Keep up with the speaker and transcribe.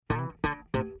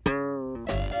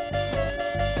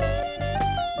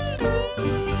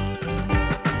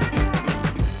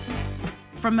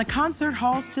From the concert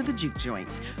halls to the juke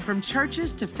joints, from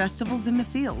churches to festivals in the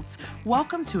fields,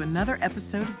 welcome to another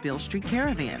episode of Beale Street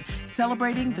Caravan,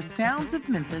 celebrating the sounds of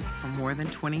Memphis for more than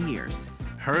 20 years.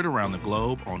 Heard around the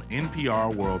globe on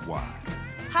NPR Worldwide.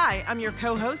 Hi, I'm your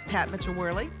co-host, Pat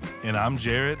Mitchell-Worley. And I'm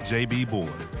Jared J.B.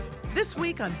 Boyd. This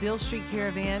week on Beale Street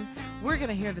Caravan, we're going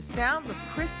to hear the sounds of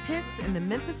Chris Pitts in the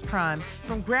Memphis Prime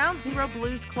from Ground Zero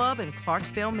Blues Club in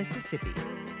Clarksdale, Mississippi.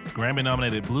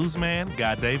 Grammy-nominated bluesman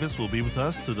Guy Davis will be with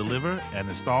us to deliver an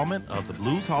installment of the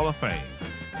Blues Hall of Fame,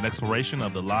 an exploration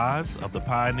of the lives of the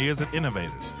pioneers and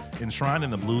innovators enshrined in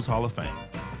the Blues Hall of Fame,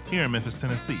 here in Memphis,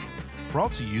 Tennessee,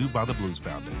 brought to you by the Blues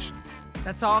Foundation.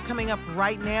 That's all coming up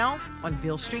right now on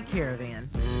Beale Street Caravan.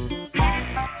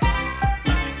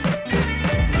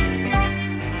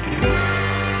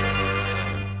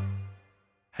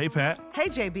 Hey, Pat. Hey,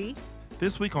 JB.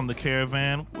 This week on the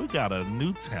Caravan, we got a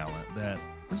new talent that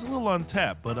is a little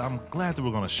untapped, but I'm glad that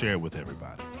we're going to share it with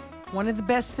everybody. One of the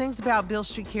best things about Beale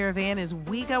Street Caravan is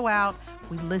we go out,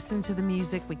 we listen to the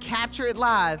music, we capture it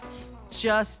live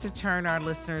just to turn our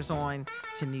listeners on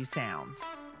to new sounds.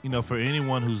 You know, for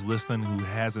anyone who's listening who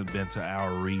hasn't been to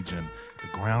our region, the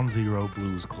Ground Zero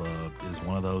Blues Club is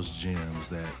one of those gems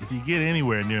that if you get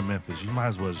anywhere near Memphis, you might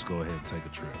as well just go ahead and take a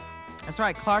trip. That's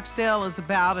right. Clarksdale is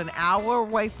about an hour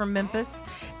away from Memphis,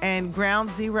 and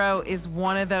Ground Zero is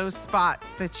one of those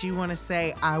spots that you want to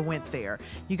say, I went there.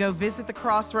 You go visit the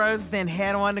Crossroads, then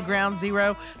head on to Ground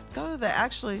Zero. Go to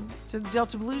the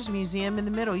Delta Blues Museum in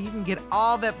the middle. You can get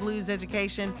all that blues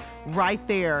education right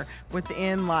there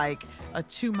within like a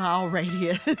 2-mile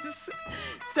radius.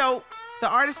 So the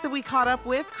artist that we caught up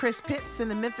with, Chris Pitts in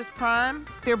the Memphis Prime,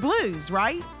 they're blues,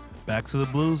 right? Back to the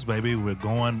blues, baby. We're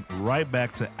going right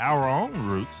back to our own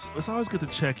roots. It's always good to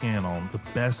check in on the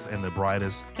best and the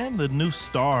brightest and the new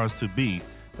stars to be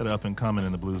that are up and coming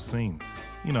in the blues scene.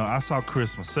 You know, I saw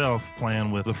Chris myself playing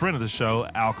with a friend of the show,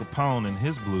 Al Capone, and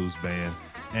his blues band.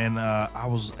 And I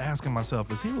was asking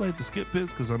myself, is he related to Skip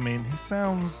Pitts? Because, I mean, he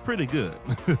sounds pretty good.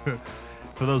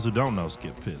 For those who don't know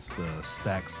Skip Pitts, the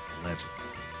Stax legend.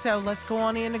 So let's go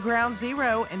on into Ground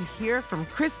Zero and hear from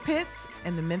Chris Pitts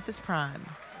and the Memphis Prime.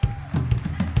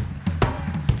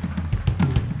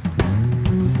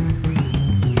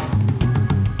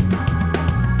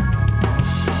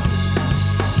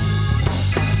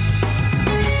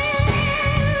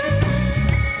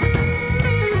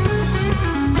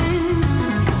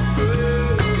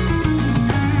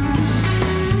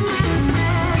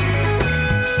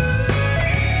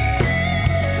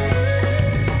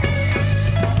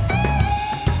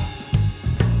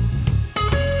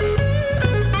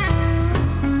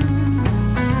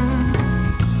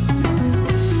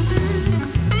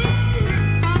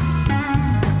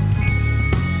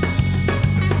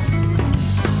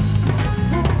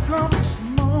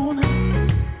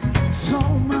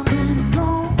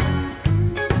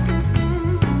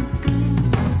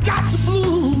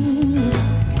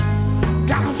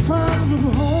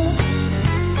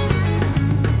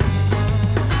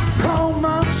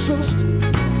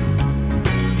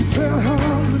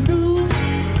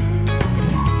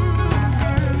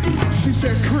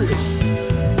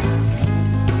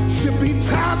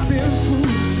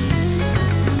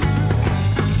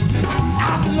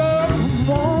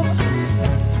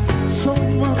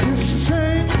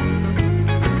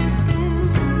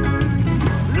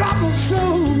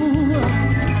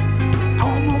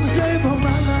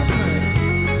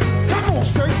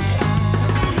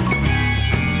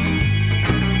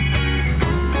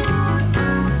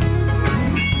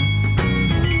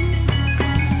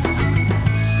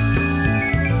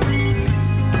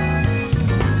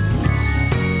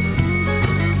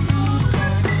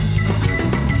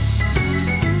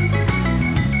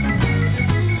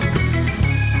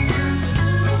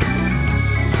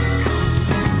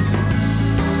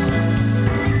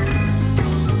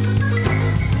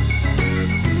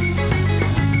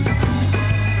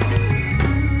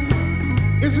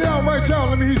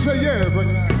 Let me hear you say, yeah, bring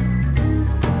it out.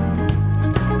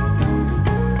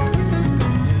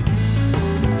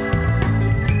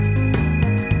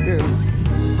 Yeah,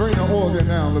 bring the organ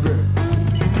down a little bit.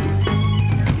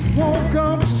 Woke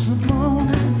up this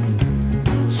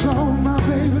morning, saw my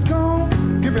baby gone.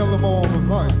 Give me a little more on the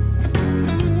mic.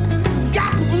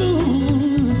 Got the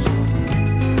blues,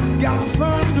 gotta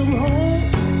find a new home.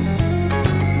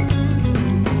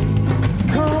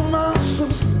 Call my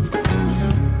sister.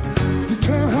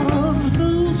 Tell her the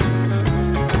news.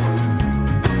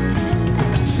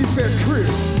 She said,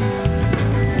 Chris,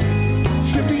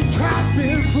 she'll be tired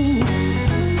being fool.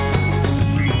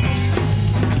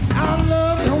 I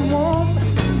love your woman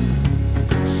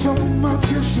so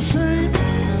much it's a shame.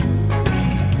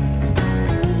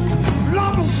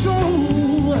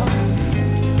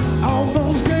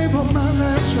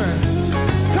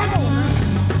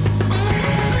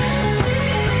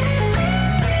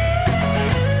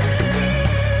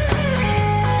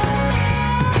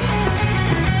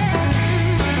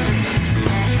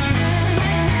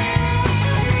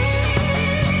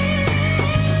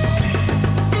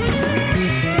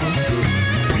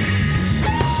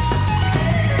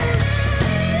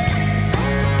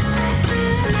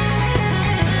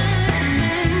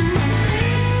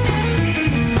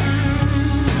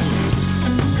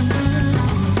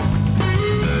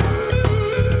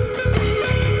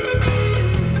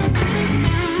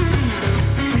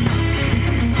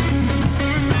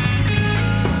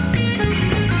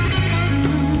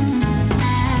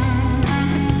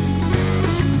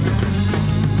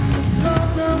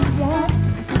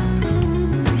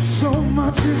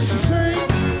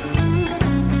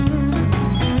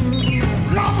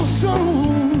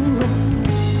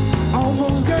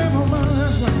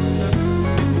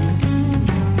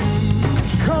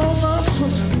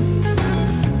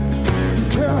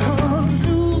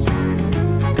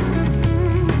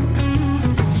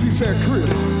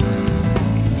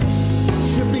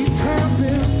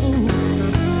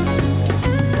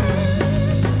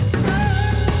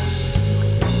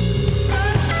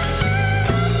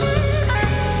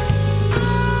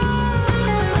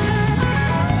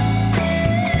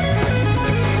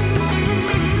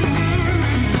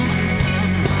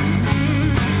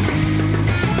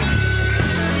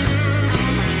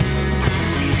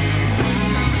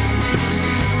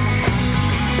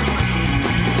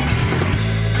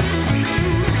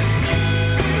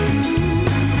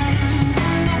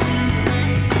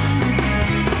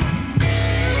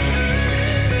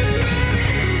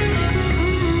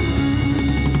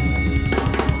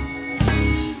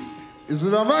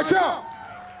 All right, y'all?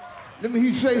 Let me hear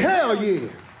you say, hell yeah.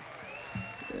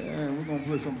 Yeah, we're gonna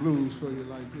play some blues for you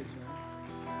like this, man.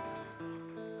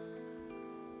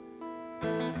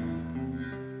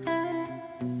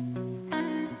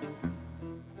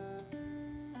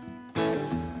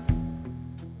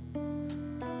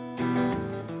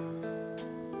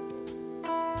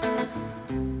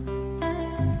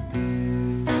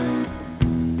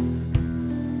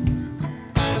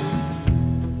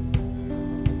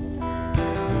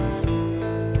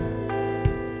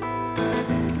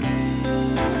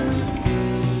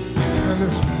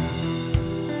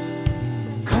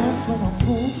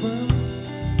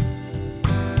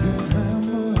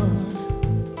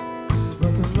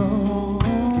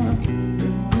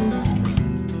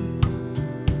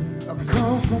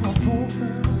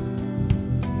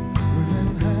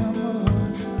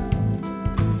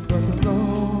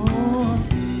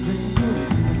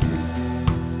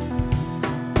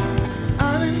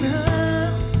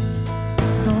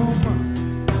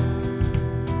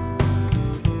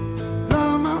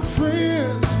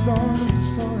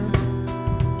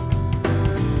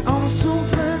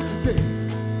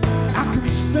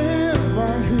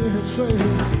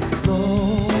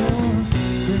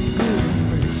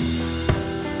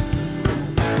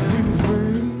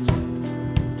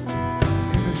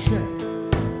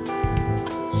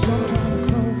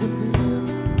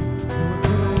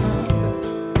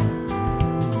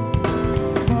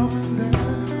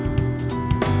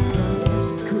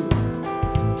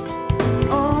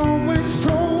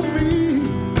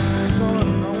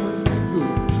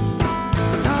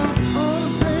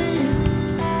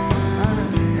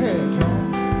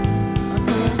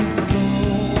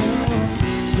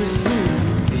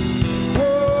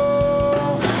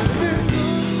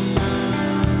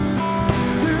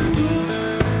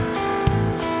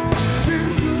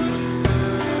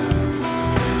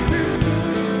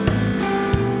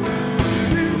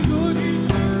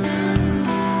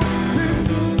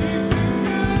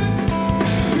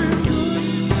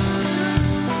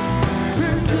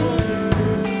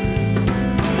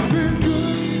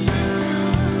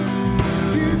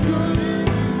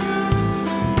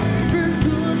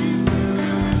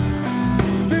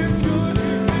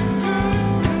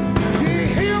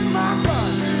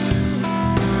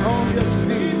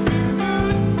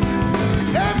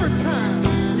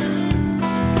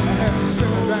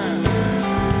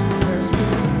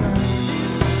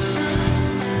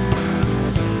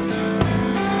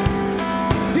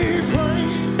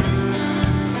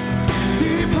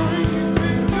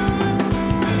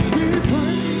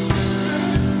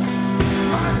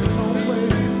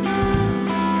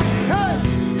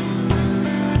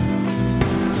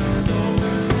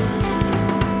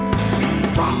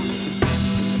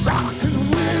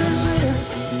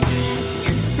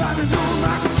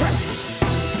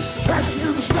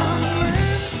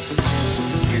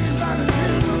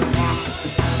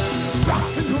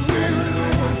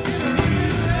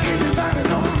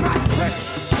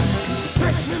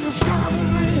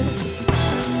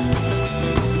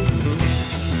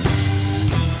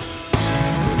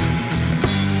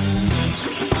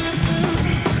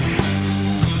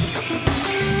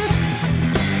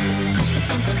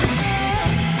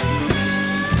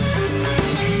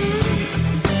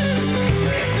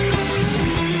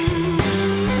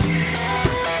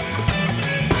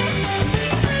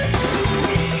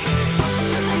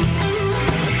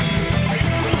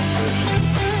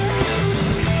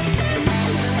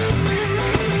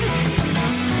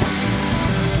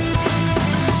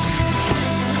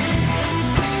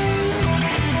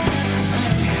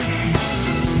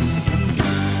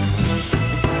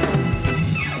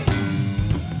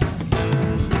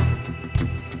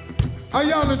 How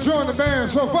y'all enjoying the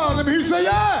band so far? Let me hear you say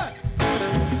yeah!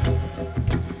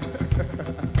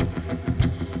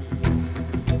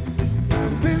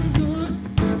 Been good,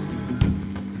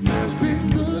 been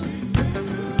good,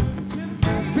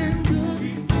 been good, been good,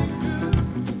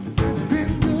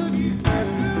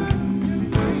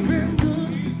 been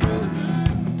good,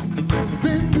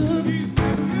 been good,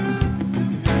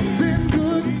 been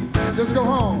good. Let's go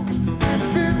home.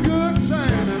 Been good,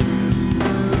 time.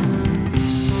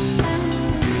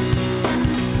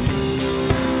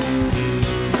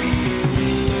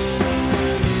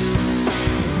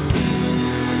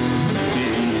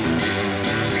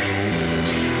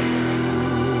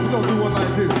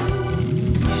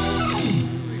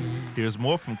 Here's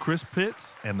more from Chris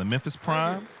Pitts and the Memphis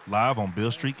Prime live on Beale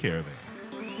Street Caravan.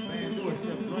 Man, do a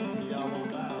sip drinks if y'all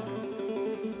won't die.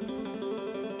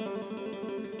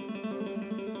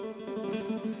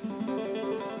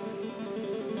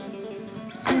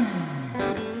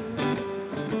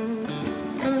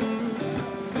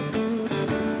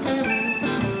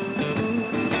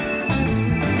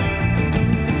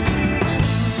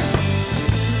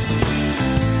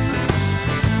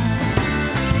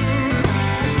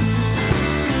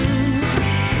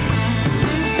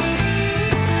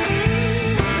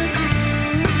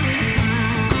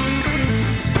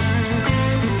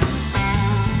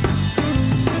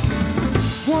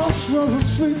 was a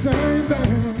sweet thing,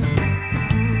 babe.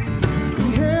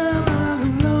 Yeah, I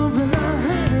love it I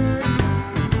had.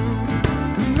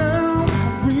 And now I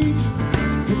reach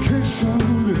to kiss your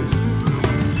lips.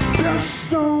 Just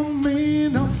don't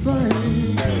mean a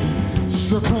thing.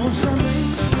 So close to me.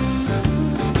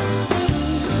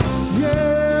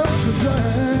 Yes, it does.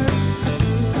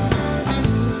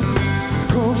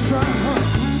 Cause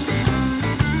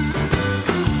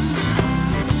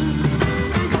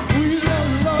we let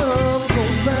love go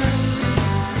back.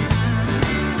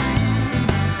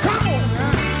 Come on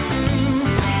now.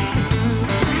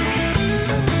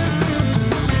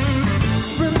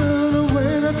 Remember the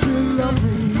way that you love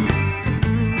me.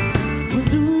 We'll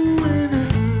do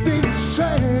anything you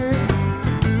say.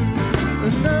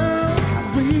 And now I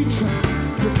reach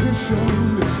to kiss your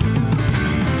lips.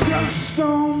 Just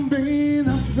don't mean a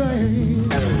thing.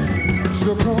 So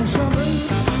come something.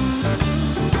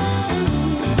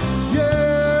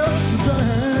 Yes,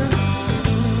 Dan.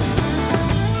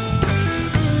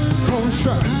 Come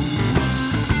shine.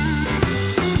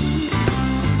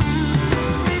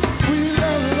 We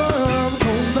let love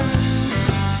go back.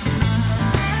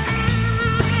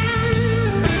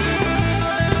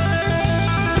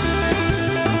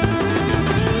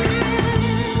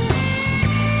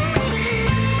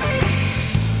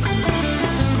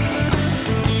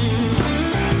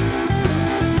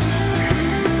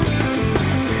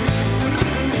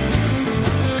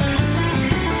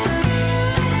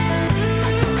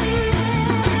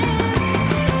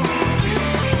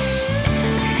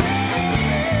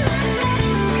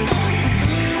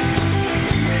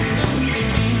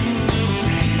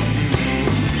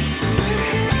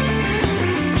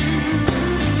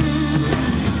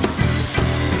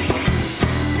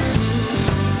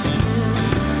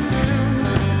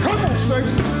 Come on,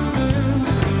 Stacy.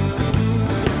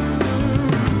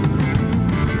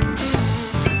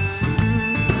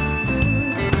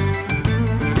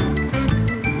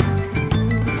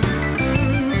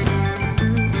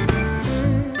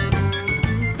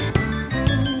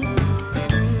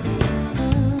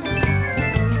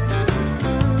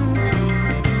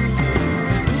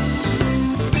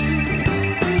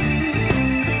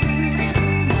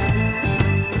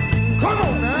 Come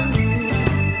on now.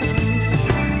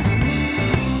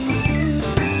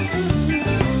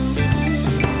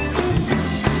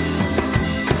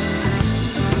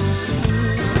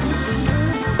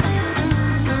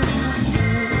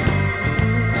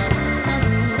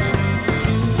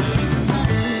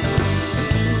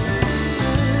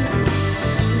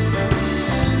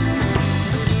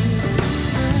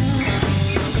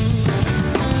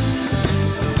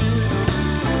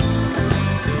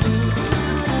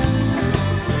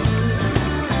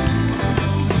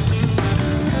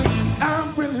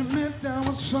 I really meant I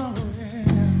was sorry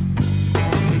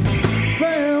for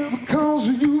ever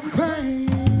causing you pain.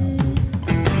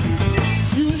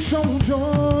 You showed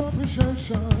your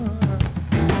appreciation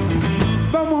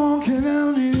by walking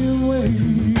out anyway.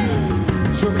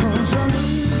 So come on,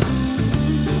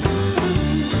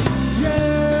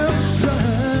 yes,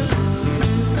 Dan.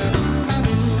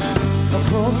 Of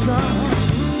course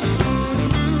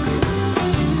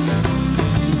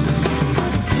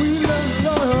we let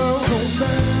love go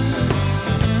back.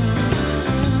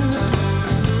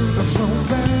 So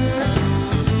bad.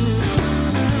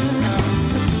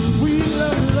 We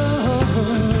let love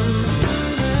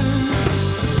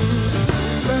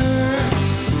back.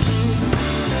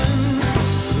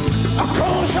 Of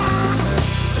course honey.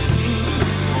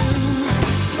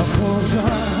 Of course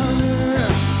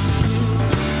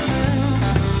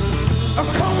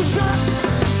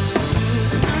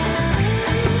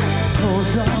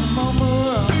mama.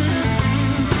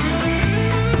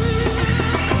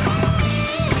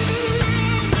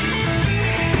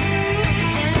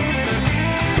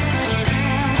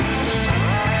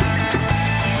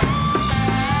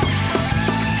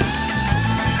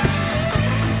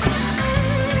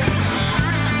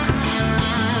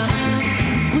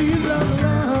 We love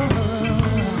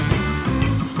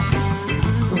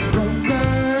go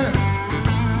back.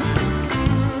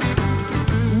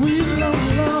 We love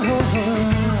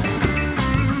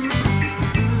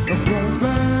go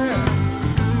back.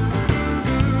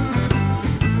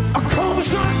 Of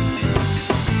course honey.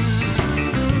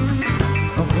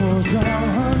 Of course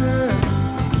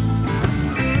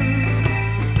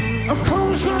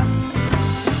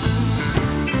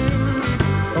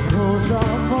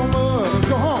mama. Let's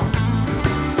go home.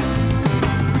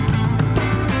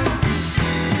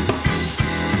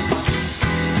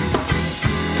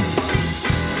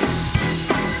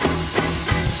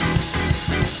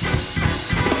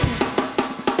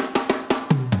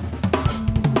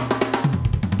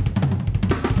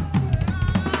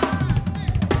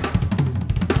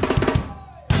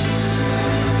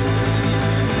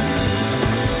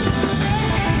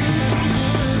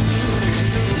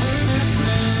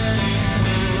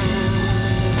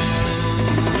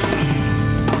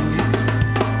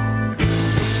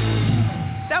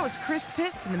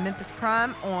 Chris Pitts and the Memphis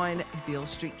Prime on Beale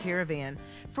Street Caravan.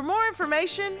 For more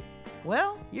information,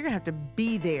 well, you're going to have to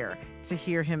be there to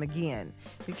hear him again.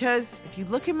 Because if you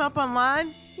look him up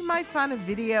online, you might find a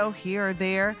video here or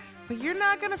there, but you're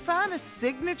not going to find a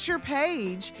signature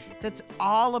page that's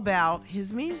all about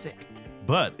his music.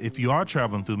 But if you are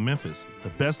traveling through Memphis,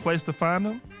 the best place to find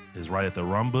him is right at the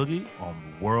Rum Boogie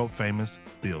on world-famous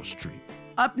Beale Street.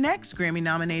 Up next,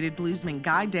 Grammy-nominated bluesman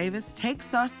Guy Davis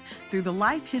takes us through the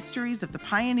life histories of the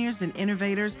pioneers and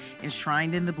innovators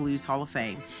enshrined in the Blues Hall of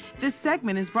Fame. This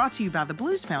segment is brought to you by the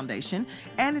Blues Foundation,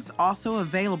 and it's also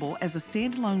available as a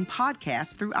standalone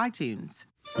podcast through iTunes.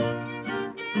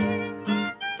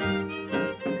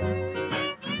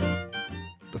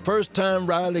 The first time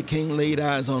Riley King laid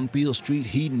eyes on Beale Street,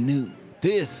 he knew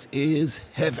this is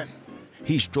heaven.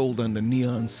 He strolled under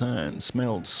neon signs,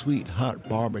 smelled sweet, hot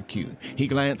barbecue. He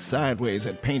glanced sideways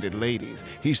at painted ladies.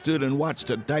 He stood and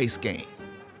watched a dice game.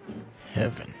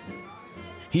 Heaven.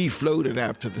 He floated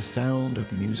after the sound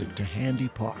of music to Handy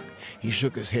Park. He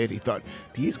shook his head. He thought,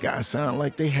 these guys sound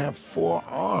like they have 4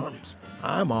 arms.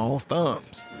 I'm all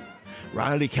thumbs.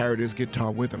 Riley carried his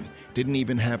guitar with him, didn't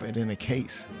even have it in a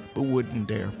case, but wouldn't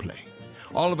dare play.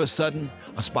 All of a sudden,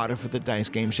 a spotter for the dice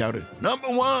game shouted, "Number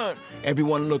 1!"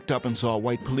 Everyone looked up and saw a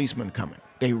white policeman coming.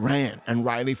 They ran, and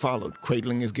Riley followed,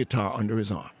 cradling his guitar under his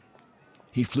arm.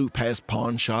 He flew past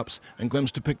pawn shops and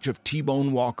glimpsed a picture of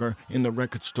T-Bone Walker in the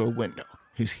record store window.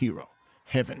 His hero.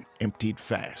 Heaven emptied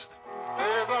fast.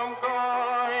 As I'm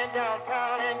going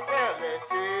downtown in Philly,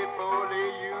 see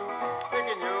you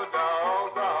sticking your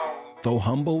dogs on. Though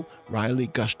humble, Riley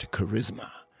gushed charisma,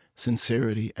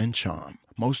 sincerity, and charm.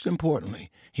 Most importantly,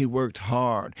 he worked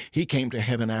hard. He came to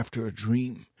heaven after a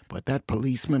dream. But that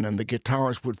policeman and the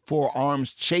guitarist with 4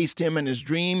 arms chased him in his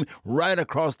dream right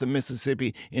across the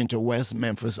Mississippi into West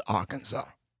Memphis, Arkansas.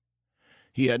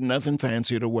 He had nothing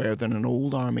fancier to wear than an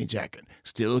old army jacket,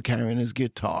 still carrying his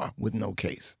guitar with no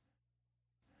case.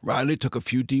 Riley took a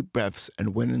few deep breaths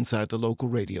and went inside the local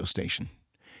radio station.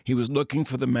 He was looking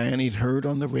for the man he'd heard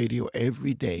on the radio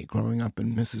every day growing up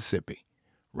in Mississippi.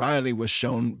 Riley was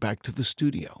shown back to the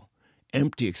studio,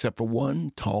 empty except for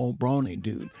one tall, brawny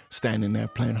dude standing there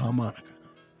playing harmonica.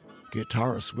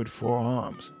 Guitarist with 4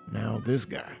 arms. Now this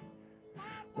guy.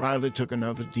 Riley took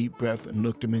another deep breath and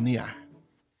looked him in the eye.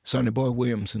 Sonny Boy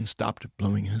Williamson stopped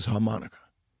blowing his harmonica.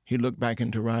 He looked back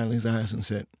into Riley's eyes and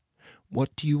said,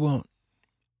 "What do you want?"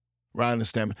 Riley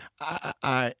stammered,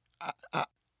 I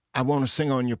want to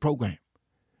sing on your program."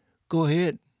 "Go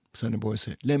ahead," Sonny Boy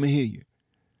said. "Let me hear you."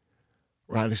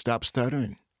 Riley stopped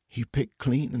stuttering. He picked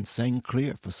clean and sang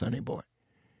clear for Sonny Boy.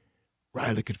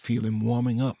 Riley could feel him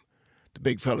warming up. The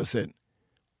big fella said,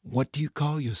 "What do you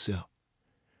call yourself?"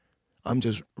 "I'm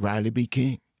just Riley B.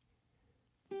 King."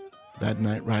 That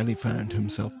night, Riley found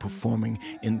himself performing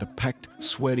in the packed,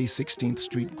 sweaty 16th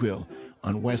Street Grill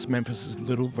on West Memphis's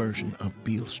little version of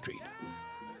Beale Street.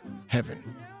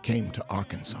 Heaven came to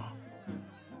Arkansas.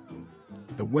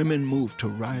 The women moved to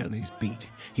Riley's beat.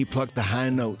 He plucked the high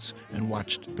notes and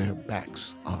watched their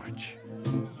backs arch.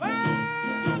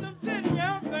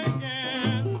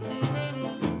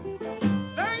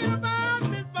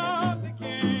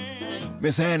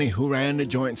 Miss Annie, who ran the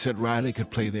joint, said Riley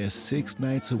could play there 6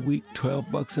 nights a week,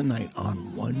 $12 a night,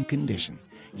 on one condition.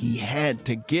 He had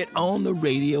to get on the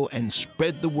radio and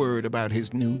spread the word about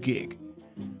his new gig.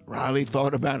 Riley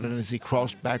thought about it as he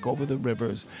crossed back over the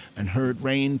rivers and heard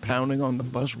rain pounding on the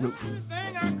bus roof.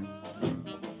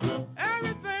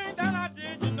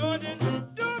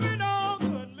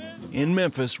 In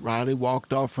Memphis, Riley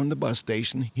walked off from the bus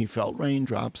station. He felt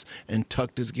raindrops and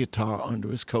tucked his guitar under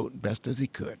his coat best as he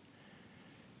could.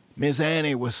 Miss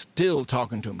Annie was still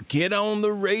talking to him. "Get on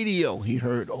the radio," he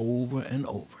heard over and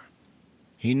over.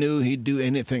 He knew he'd do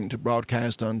anything to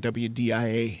broadcast on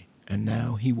WDIA, and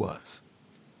now he was.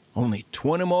 Only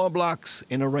 20 more blocks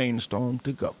in a rainstorm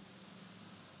to go.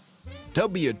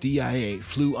 WDIA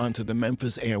flew onto the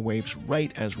Memphis airwaves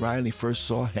right as Riley first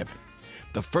saw Heaven,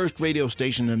 the first radio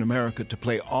station in America to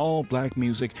play all black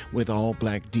music with all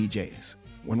black DJs.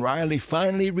 When Riley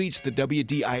finally reached the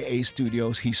WDIA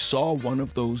studios, he saw one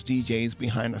of those DJs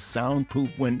behind a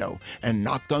soundproof window and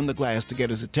knocked on the glass to get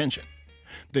his attention.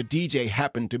 The DJ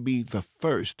happened to be the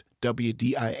first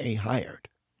WDIA hired.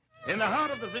 In the heart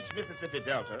of the rich Mississippi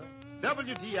Delta,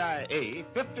 WDIA,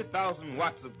 50,000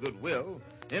 watts of goodwill,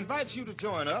 invites you to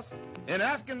join us in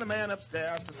asking the man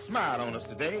upstairs to smile on us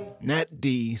today. Nat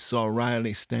D saw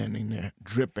Riley standing there,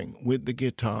 dripping, with the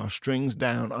guitar, strings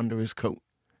down under his coat.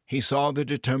 He saw the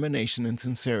determination and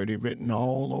sincerity written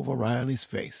all over Riley's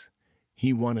face.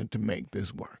 He wanted to make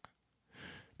this work.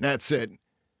 Nat said,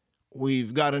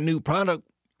 "We've got a new product.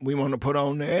 we want to put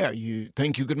on the air. You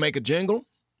think you could make a jingle?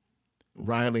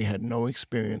 Riley had no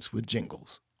experience with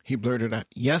jingles. He blurted out,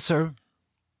 "Yes, sir."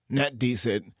 Nat D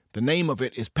said, "The name of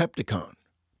it is Pepticon."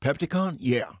 "Pepticon?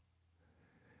 Yeah."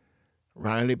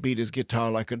 Riley beat his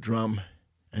guitar like a drum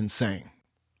and sang.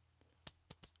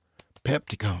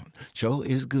 Pepticon, sure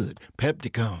is good.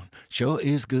 Pepticon, sure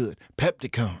is good.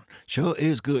 Pepticon, sure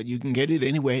is good. You can get it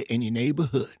anywhere in your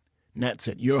neighborhood. Nat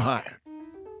said, "You're hired."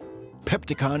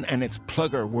 Pepticon and its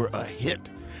plugger were a hit.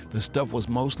 The stuff was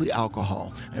mostly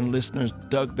alcohol, and listeners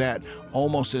dug that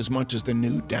almost as much as the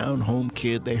new Down Home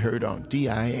Kid they heard on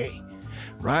DIA.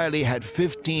 Riley had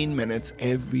 15 minutes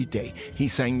every day. He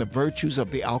sang the virtues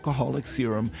of the alcoholic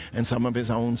serum and some of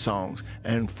his own songs,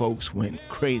 and folks went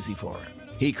crazy for him.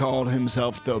 He called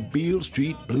himself the Beale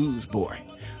Street Blues Boy.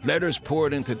 Letters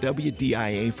poured into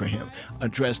WDIA for him,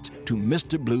 addressed to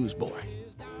Mr. Blues Boy.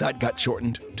 That got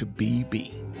shortened to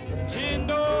BB. She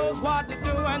knows what to do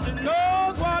and she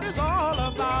knows what it's all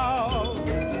about.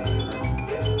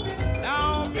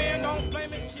 Now, man, don't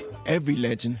blame it. Every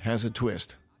legend has a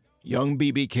twist. Young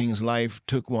B.B. King's life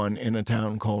took one in a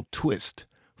town called Twist,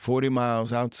 40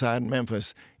 miles outside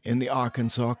Memphis in the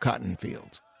Arkansas cotton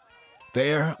fields.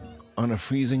 There, on a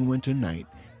freezing winter night,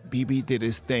 B.B. did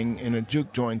his thing in a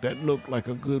juke joint that looked like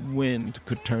a good wind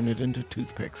could turn it into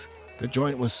toothpicks. The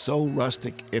joint was so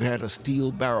rustic, it had a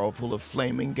steel barrel full of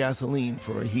flaming gasoline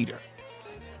for a heater.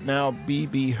 Now,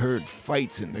 B.B. heard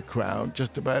fights in the crowd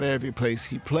just about every place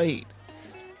he played,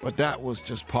 but that was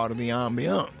just part of the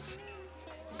ambiance.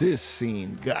 This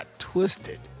scene got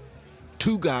twisted.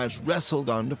 Two guys wrestled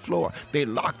on the floor. They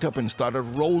locked up and started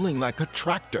rolling like a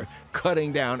tractor,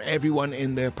 cutting down everyone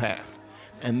in their path.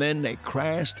 And then they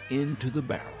crashed into the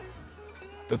barrel.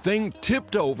 The thing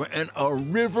tipped over and a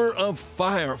river of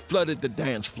fire flooded the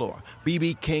dance floor.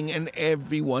 B.B. King and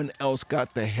everyone else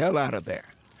got the hell out of there.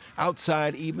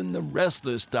 Outside, even the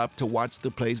wrestlers stopped to watch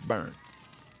the place burn.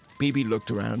 B.B. looked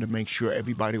around to make sure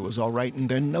everybody was all right and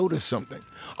then noticed something.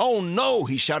 "Oh no,"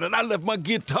 he shouted, "I left my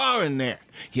guitar in there."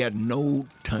 He had no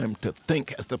time to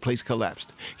think as the place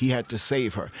collapsed. He had to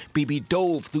save her. B.B.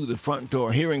 dove through the front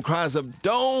door, hearing cries of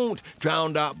 "Don't!"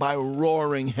 drowned out by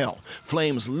roaring hell.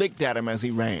 Flames licked at him as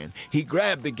he ran. He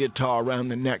grabbed the guitar around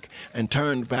the neck and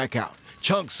turned back out.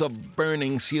 Chunks of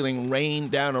burning ceiling rained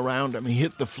down around him. He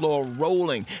hit the floor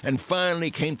rolling and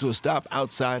finally came to a stop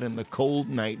outside in the cold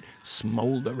night,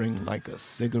 smoldering like a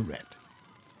cigarette.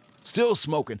 Still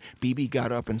smoking, B.B.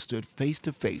 got up and stood face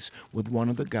to face with one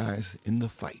of the guys in the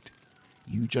fight.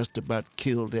 "You just about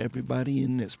killed everybody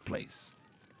in this place."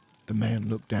 The man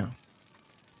looked down.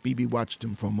 B.B. watched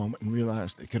him for a moment and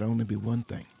realized it could only be one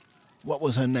thing. "What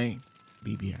was her name?"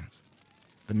 B.B. asked.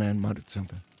 The man muttered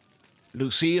something.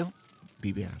 "Lucille?"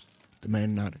 B.B. asked. The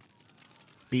man nodded.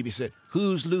 B.B. said,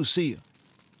 "Who's Lucille?"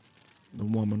 "The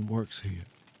woman works here,"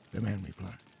 the man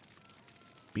replied.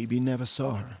 B.B. never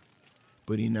saw her,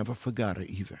 but he never forgot her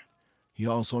either. He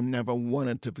also never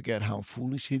wanted to forget how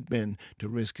foolish he'd been to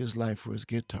risk his life for his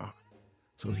guitar,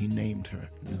 so he named her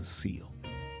Lucille.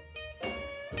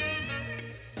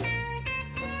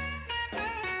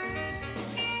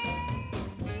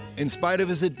 In spite of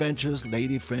his adventures,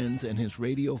 lady friends, and his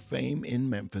radio fame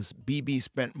in Memphis, B.B.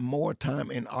 spent more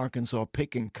time in Arkansas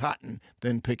picking cotton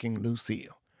than picking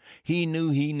Lucille. He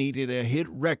knew he needed a hit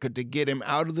record to get him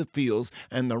out of the fields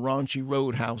and the raunchy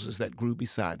roadhouses that grew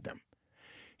beside them.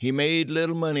 He made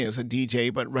little money as a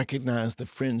DJ, but recognized the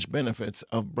fringe benefits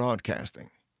of broadcasting.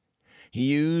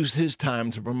 He used his time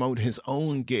to promote his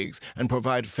own gigs and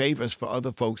provide favors for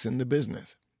other folks in the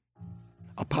business.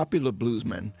 A popular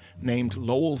bluesman named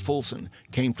Lowell Fulson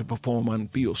came to perform on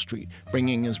Beale Street,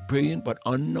 bringing his brilliant but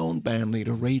unknown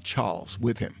bandleader Ray Charles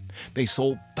with him. They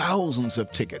sold thousands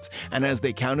of tickets, and as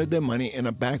they counted their money in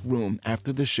a back room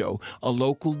after the show, a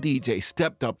local DJ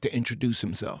stepped up to introduce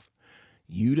himself.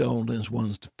 "You the only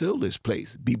ones to fill this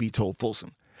place," B.B. told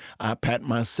Fulson. "I pat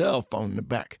myself on the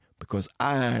back because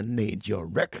I made your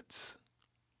records."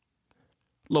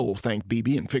 Lowell thanked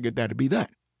B.B. and figured that'd be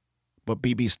that. But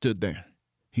B.B. stood there.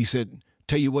 He said,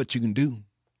 "Tell you what you can do.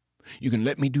 You can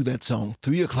let me do that song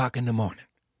 3 o'clock in the morning."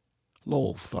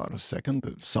 Lowell thought a second.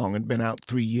 The song had been out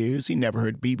 3 years. He never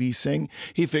heard B.B. sing.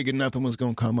 He figured nothing was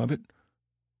going to come of it.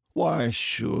 "Why,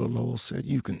 sure," Lowell said,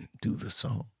 "you can do the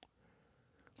song."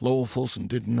 Lowell Fulson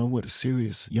didn't know what a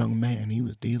serious young man he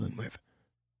was dealing with.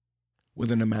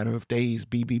 Within a matter of days,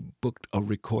 B.B. booked a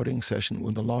recording session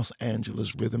with the Los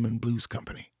Angeles Rhythm and Blues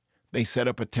Company. They set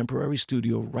up a temporary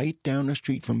studio right down the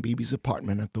street from B.B.'s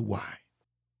apartment at the Y.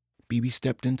 B.B.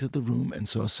 stepped into the room and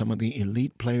saw some of the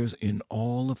elite players in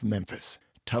all of Memphis.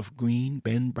 Tuff Green,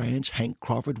 Ben Branch, Hank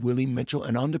Crawford, Willie Mitchell,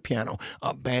 and on the piano,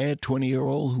 a bad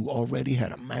 20-year-old who already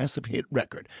had a massive hit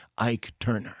record, Ike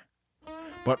Turner.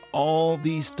 But all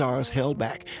these stars held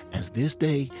back as This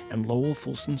Day and Lowell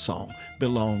Fulson's song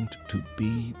belonged to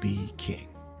B.B. King.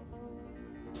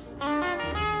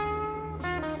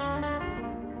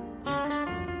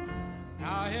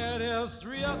 Now it is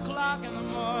 3 o'clock in the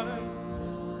morning.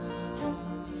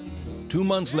 2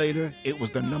 months later, it was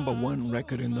the #1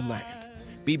 record in the land.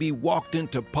 B.B. walked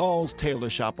into Paul's tailor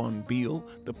shop on Beale,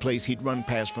 the place he'd run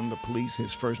past from the police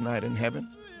his first night in heaven.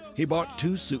 He bought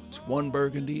 2 suits, one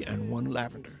burgundy and one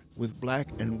lavender, with black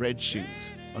and red shoes,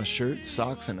 a shirt,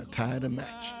 socks, and a tie to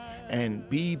match. And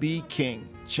B.B. King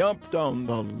jumped on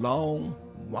the long,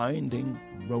 winding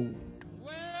road.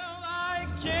 Well, I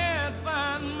can't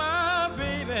find my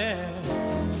baby.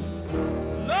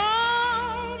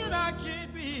 Lord, and I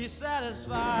can't be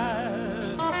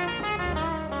satisfied.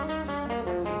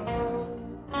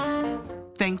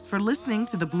 Thanks for listening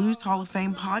to the Blues Hall of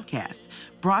Fame podcast,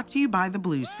 brought to you by the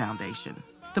Blues Foundation.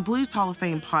 The Blues Hall of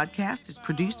Fame podcast is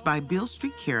produced by Beale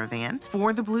Street Caravan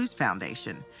for the Blues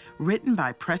Foundation, written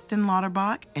by Preston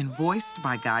Lauterbach and voiced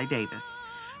by Guy Davis.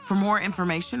 For more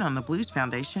information on the Blues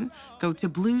Foundation, go to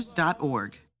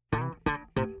blues.org.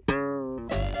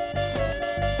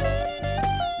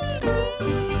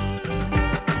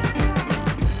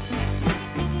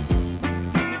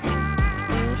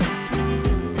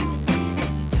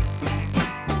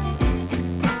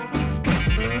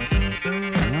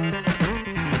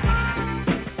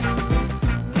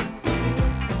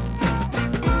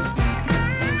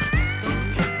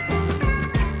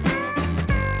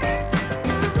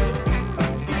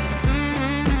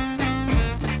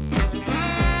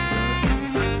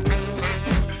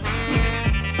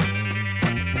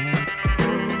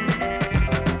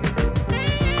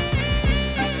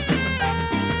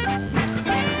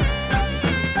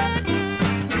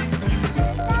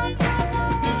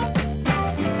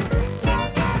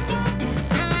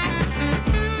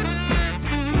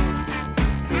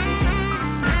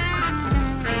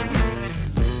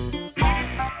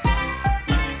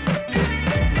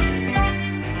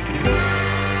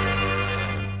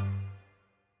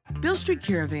 Beale Street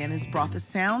Caravan has brought the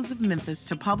sounds of Memphis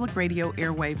to public radio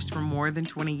airwaves for more than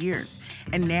 20 years.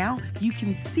 And now you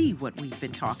can see what we've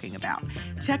been talking about.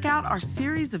 Check out our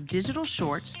series of digital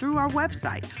shorts through our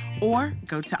website or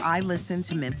go to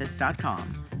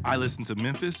ilistentomemphis.com. I Listen to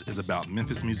Memphis is about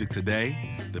Memphis music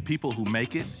today, the people who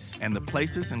make it, and the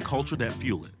places and culture that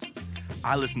fuel it.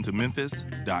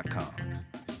 ilistentomemphis.com.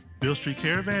 Beale Street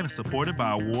Caravan is supported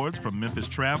by awards from Memphis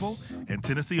Travel and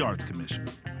Tennessee Arts Commission.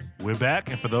 We're back,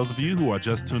 and for those of you who are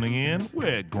just tuning in,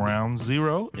 we're at Ground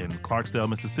Zero in Clarksdale,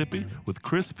 Mississippi, with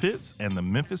Chris Pitts and the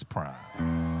Memphis Prime.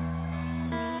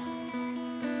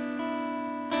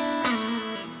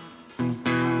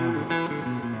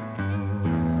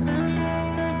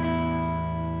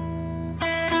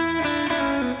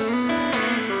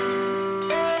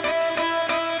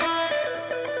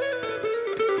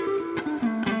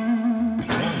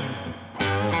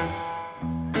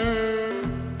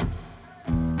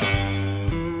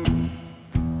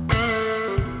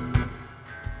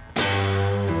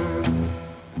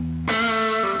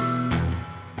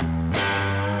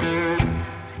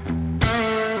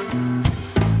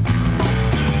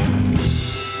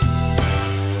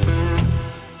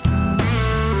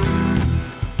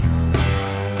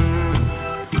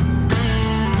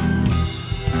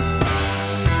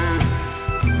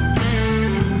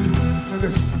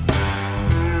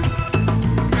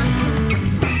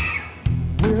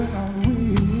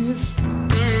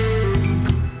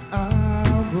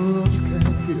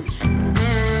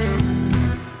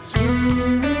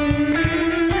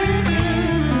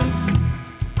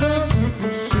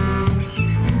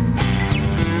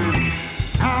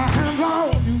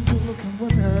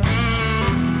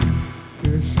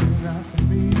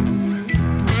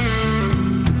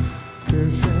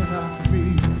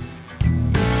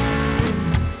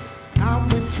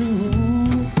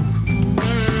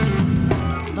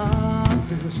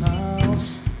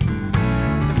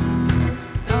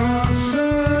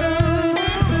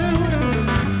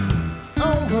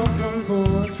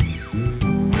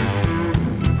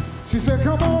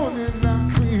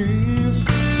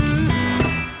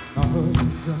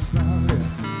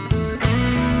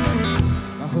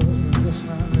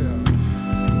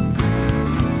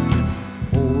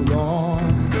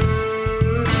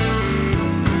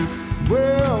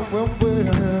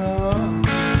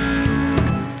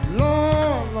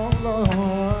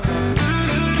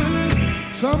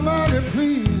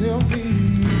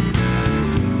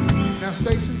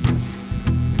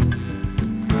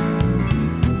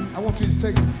 want you to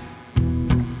take it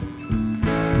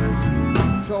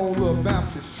to old little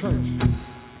Baptist church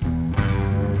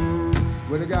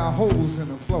where they got holes in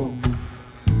the floor.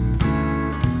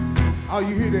 Oh,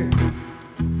 you hear that?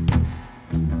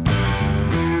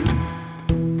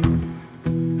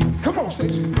 Come on,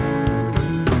 Stacy.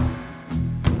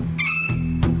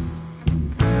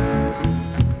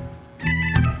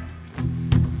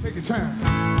 Take your time.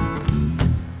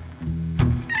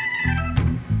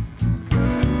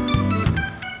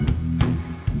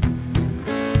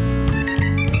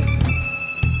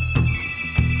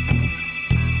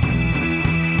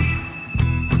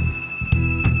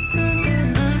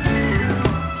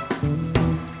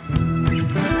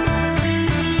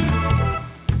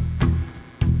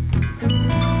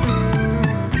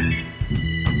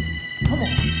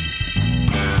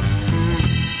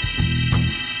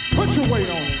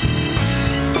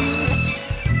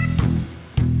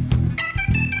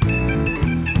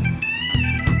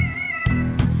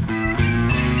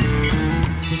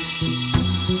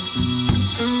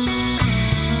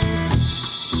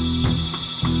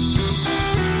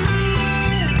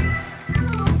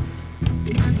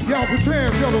 Y'all put your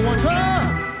hands together one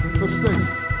time for Stacy.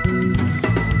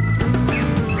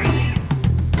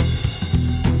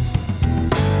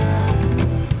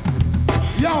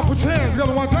 Y'all put your hands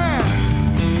together one time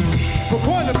for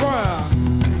Quentin Brown.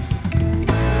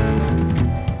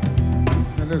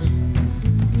 And listen.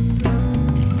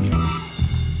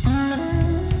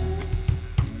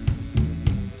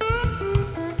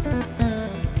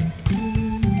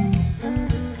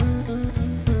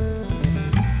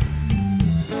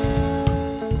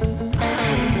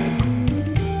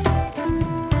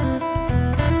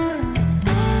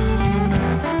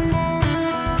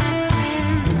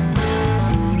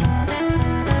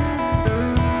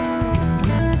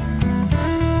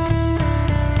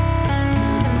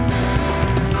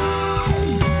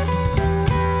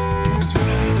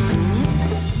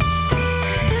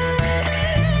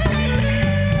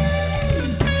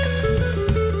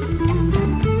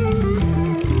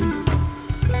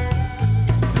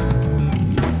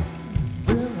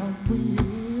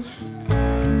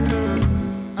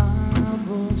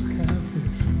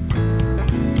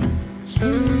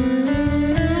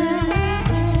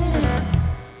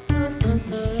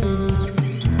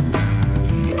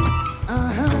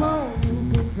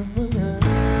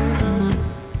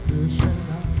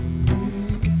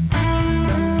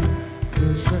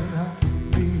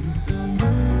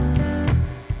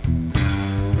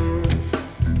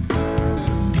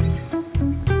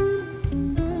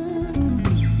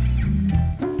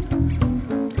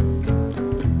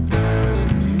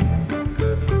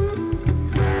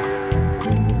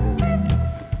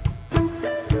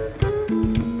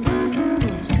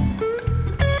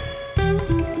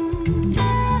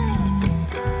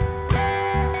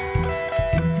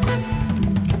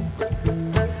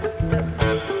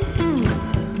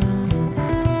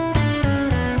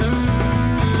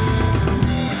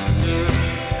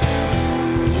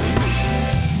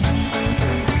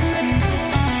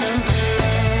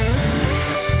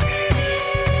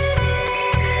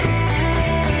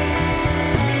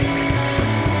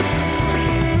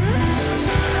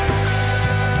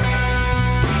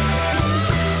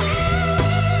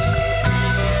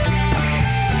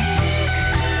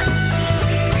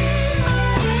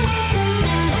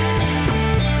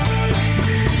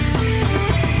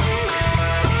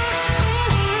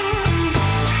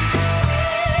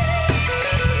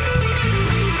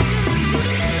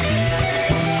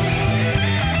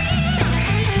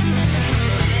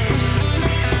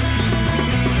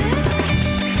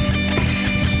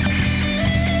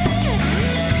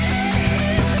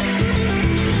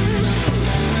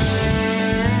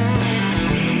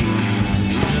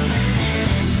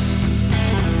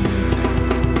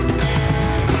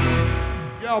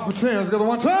 Y'all put your hands together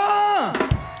one time.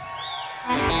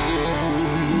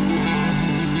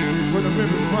 For the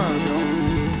Memphis Prime, y'all.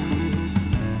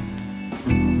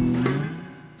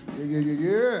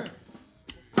 Yeah.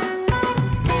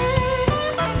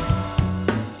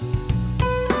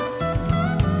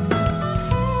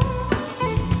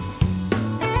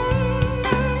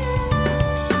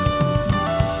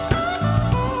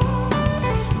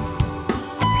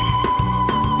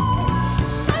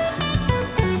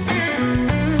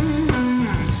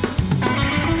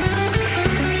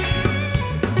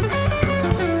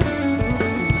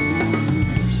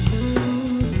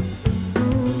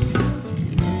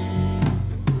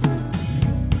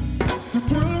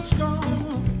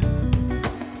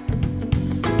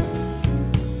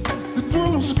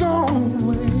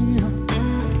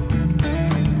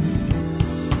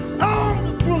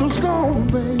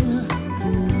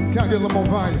 get a little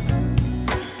more volume.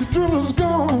 The thrill is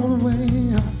gone away.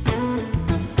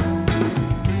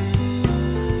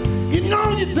 You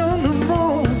know you done it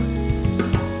wrong,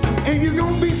 and you're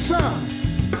gonna be sorry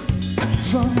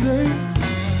someday.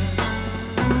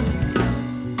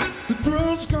 The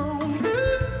thrill's gone.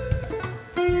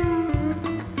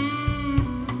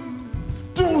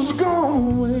 Thrill's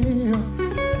gone away.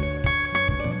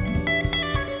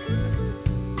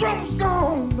 Thrill's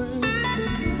gone away.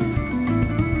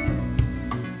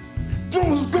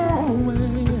 Thrill's gone away.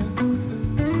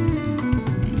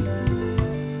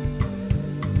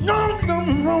 No,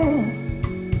 nothing wrong,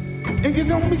 and you're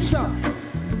gonna be sorry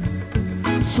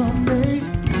someday.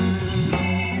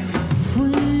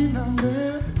 Free now,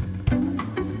 baby.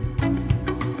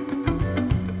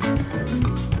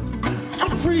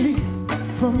 I'm free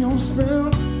from your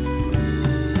spell.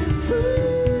 Free.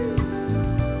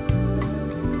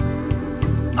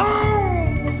 Oh,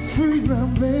 free now,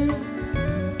 baby.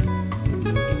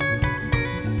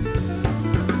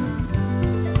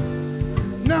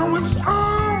 Now it's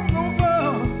all over.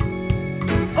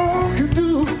 All I can do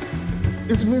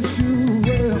is wish you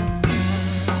well.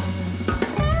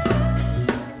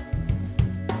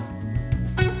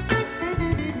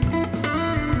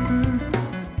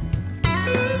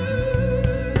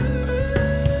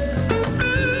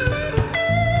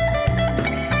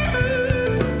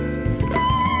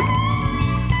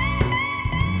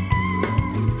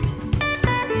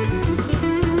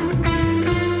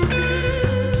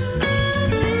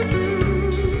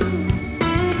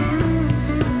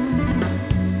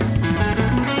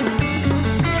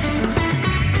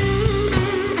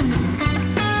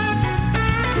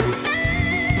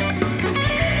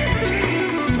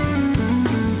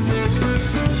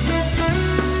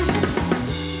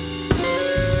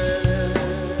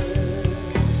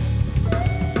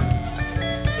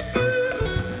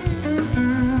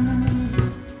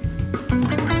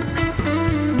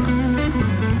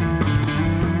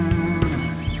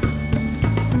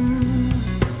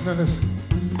 Now listen.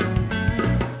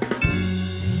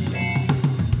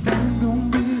 Ain't gonna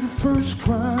be the first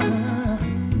cry,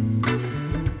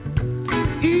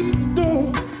 even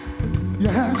though you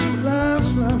had your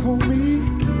last laugh on me.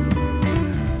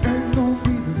 Ain't gonna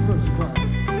be the first cry,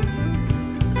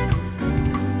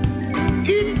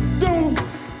 even though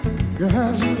you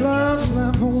had your last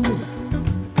laugh on me.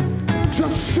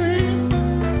 Just shame,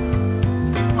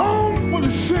 oh what a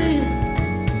shame,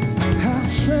 how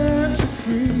sad you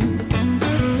free.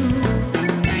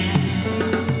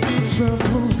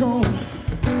 Self-will's gone.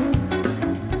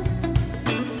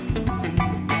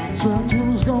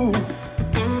 Self-will's gone.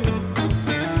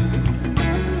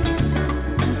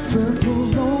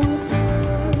 Self-will's gone.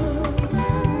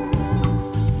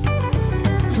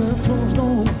 Self-will's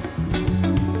gone.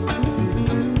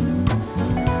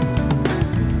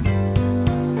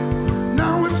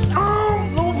 Now it's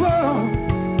all over.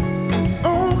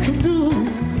 All I can do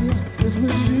is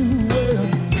wish you well.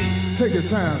 Take your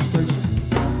time, Stacey.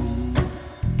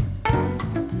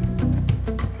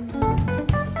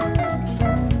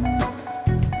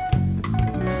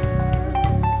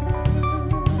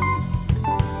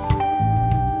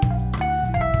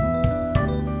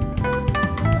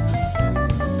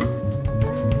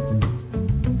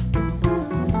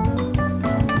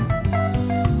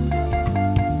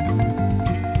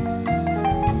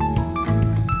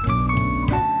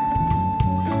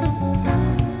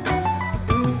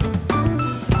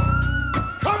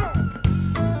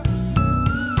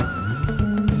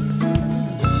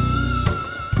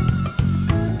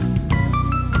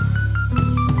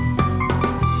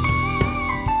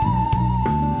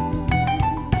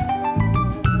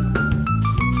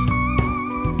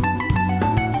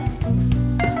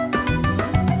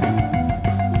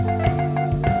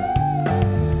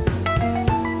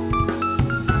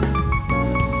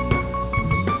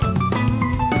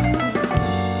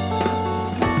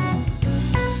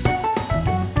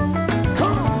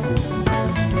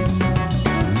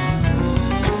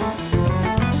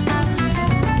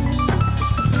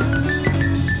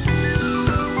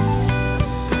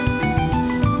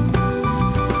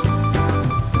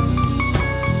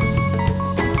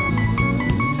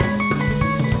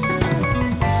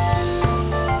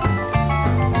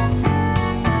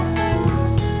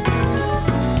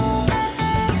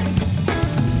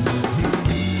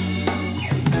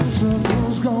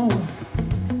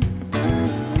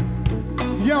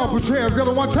 Y'all put your hands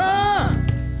together one time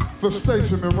for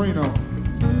Stacey Marino.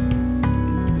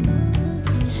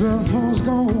 Self-will's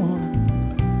gone.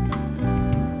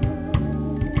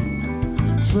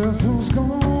 Self-will's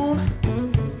gone.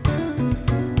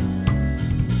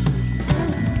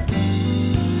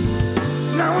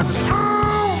 Now it's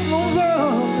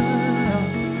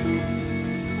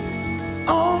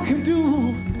can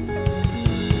do,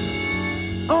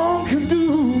 all can do,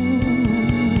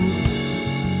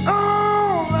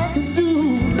 all I can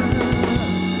do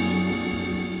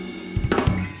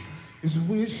now is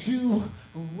wish you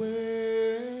away.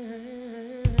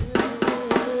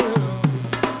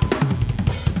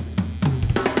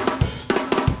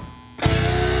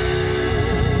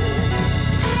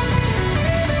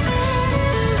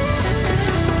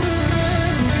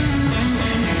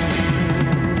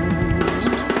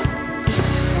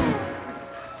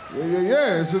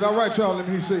 Yeah, is it all right, y'all? Let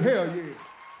me hear you say, hell yeah.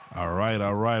 All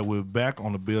right. We're back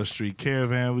on the Beale Street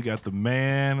Caravan. We got the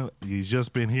man. He's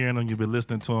just been hearing him. You've been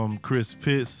listening to him, Chris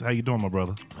Pitts. How you doing, my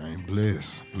brother? Man,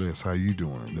 bless. How you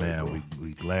doing today, Man, bro?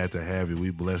 we glad to have you.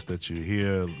 We blessed that you're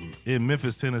here in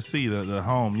Memphis, Tennessee, the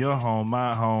home, your home,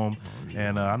 my home. Oh, yeah.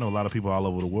 And I know a lot of people all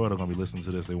over the world are going to be listening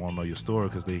to this. They want to know your story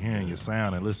because they're hearing your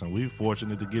sound. And listen, we're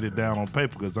fortunate to get it down on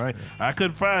paper because I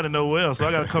couldn't find it nowhere else. So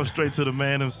I got to come straight to the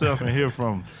man himself and hear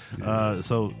from him.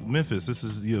 So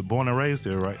Memphis, you're born and raised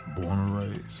here, right? Born and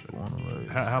raised.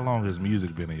 How long has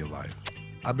music been in your life?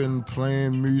 I've been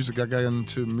playing music. I got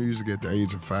into music at the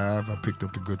age of 5. I picked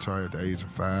up the guitar at the age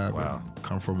of 5. Wow. I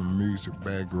come from a music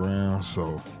background,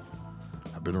 so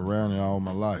I've been around it all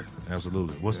my life.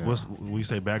 Absolutely. What's when you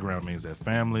say background means that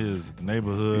family is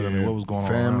neighborhood? Yeah, I mean, what was going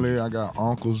on? Family. I got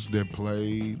uncles that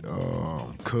played,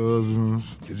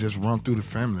 cousins. It just run through the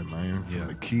family, man. From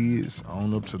the kids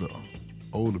on up to the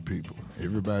older people.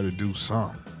 Everybody do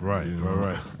something. Right, you know?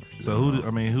 right. So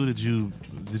who did you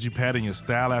pattern your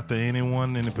style after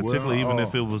anyone in particular, Well, even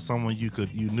if it was someone you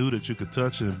knew that you could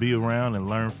touch and be around and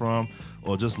learn from,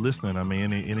 or just listening? I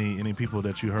mean, any people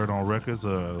that you heard on records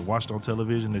or watched on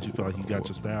television that you felt like you got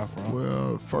your style from?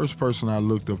 Well, the first person I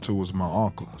looked up to was my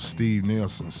uncle, Steve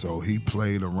Nelson. So he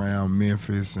played around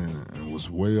Memphis and was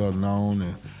well known,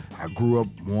 and I grew up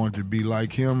wanting to be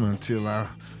like him until I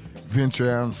ventured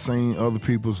out and seen other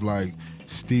people's like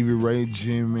Stevie Ray,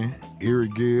 Jimmy,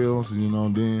 Eric Gales,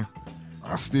 then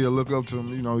I still look up to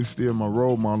him, he's still my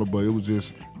role model, but it was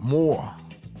just more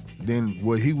than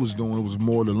what he was doing. It was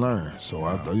more to learn. So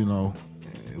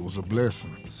it was a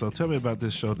blessing. So tell me about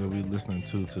this show that we're listening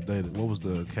to today. What was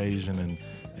the occasion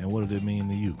and what did it mean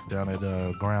to you down at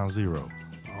Ground Zero?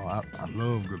 Oh, I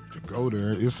love to go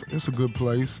there. It's a good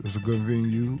place. It's a good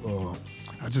venue.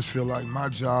 I just feel like my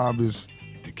job is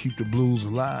to keep the blues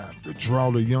alive, to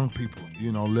draw the young people,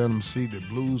 let them see that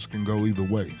blues can go either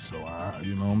way. So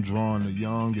I'm drawing the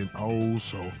young and old,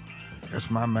 so that's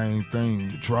my main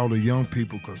thing, to draw the young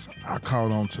people, because I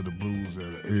caught on to the blues at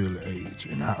an early age,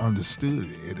 and I understood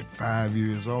it at 5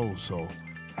 years old, so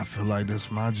I feel like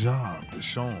that's my job, to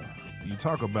show them. You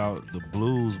talk about the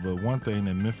blues, but one thing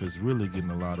that Memphis really getting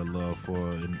a lot of love for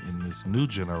in this new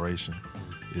generation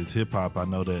is hip-hop. I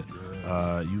know that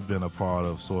you've been a part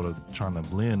of sort of trying to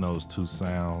blend those two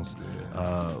sounds.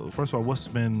 First of all, what's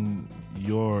been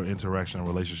your interaction and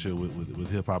relationship with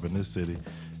hip-hop in this city?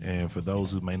 And for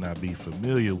those who may not be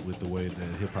familiar with the way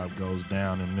that hip-hop goes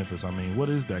down in Memphis, I mean, what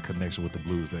is that connection with the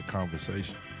blues, that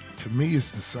conversation? To me,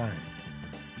 it's the same.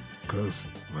 Because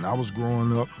when I was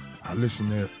growing up, I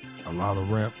listened to a lot of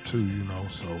rap too,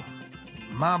 so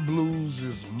my blues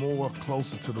is more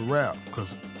closer to the rap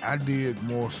because I did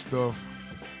more stuff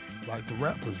like the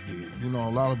rappers did. A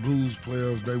lot of blues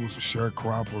players, they was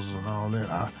sharecroppers and all that.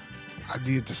 I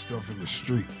did the stuff in the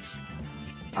streets.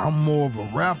 I'm more of a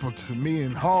rapper to me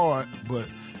and hard, but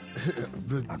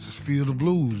I just feel the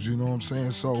blues, you know what I'm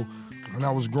saying? So when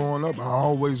I was growing up, I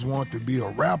always wanted to be a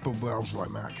rapper, but I was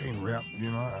like, man, I can't rap,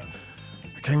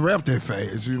 I can't rap that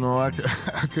fast,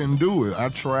 I couldn't do it. I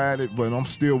tried it, but I'm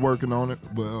still working on it.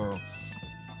 But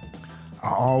I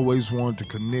always wanted to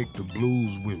connect the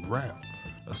blues with rap.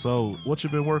 So what you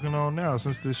been working on now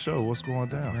since this show? What's going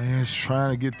down? Man, it's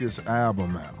trying to get this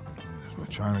album out. We're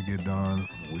trying to get done.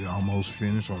 We almost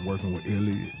finished. I'm working with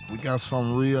Elliot. We got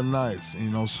something real nice,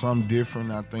 something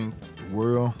different. I think the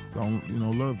world don't,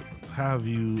 love it. How have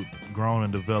you grown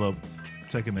and developed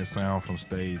taking that sound from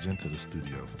stage into the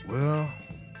studio? Well,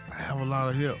 I have a lot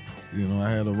of help. I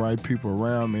had the right people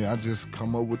around me. I just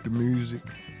come up with the music.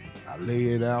 I lay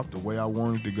it out the way I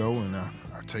want it to go, and I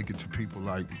take it to people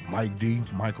like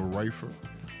Michael Rayford.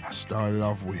 I started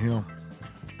off with him,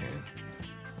 and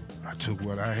I took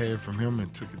what I had from him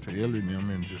and took it to Elliot and him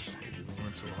and just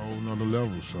went to a whole nother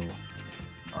level. So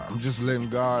I'm just letting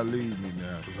God lead me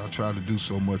now, because I try to do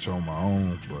so much on my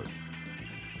own, but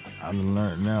I done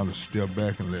learned now to step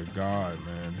back and let God,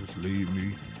 man, just lead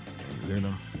me and let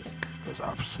him. Because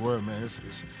I swear, man,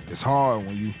 it's hard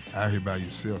when you out here by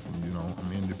yourself and,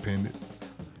 I'm independent.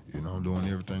 I'm doing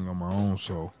everything on my own,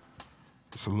 so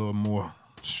it's a little more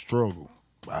struggle.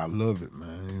 I love it,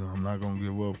 man. You know, I'm not gonna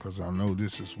give up because I know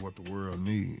this is what the world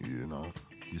needs. You know.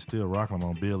 You still rocking them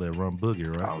on Bill at Run Boogie,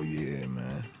 right? Oh yeah,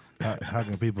 man. How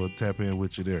can people tap in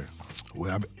with you there?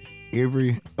 Well,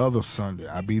 every other Sunday,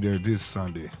 I be there this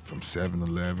Sunday from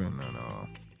 7-11,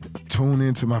 and tune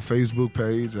into my Facebook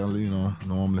page. I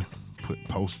normally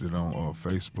post it on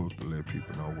Facebook to let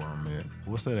people know where I'm at.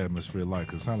 What's that atmosphere like?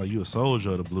 'Cause it sounds like you a soldier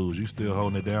of the blues. You still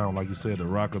holding it down, like you said, the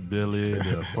rockabilly,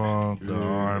 the funk, the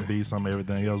R&B, some of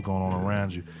everything else going on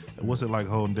around you. And what's it like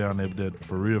holding down that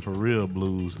for real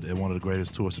blues? They're one of the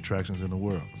greatest tourist attractions in the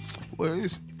world. Well,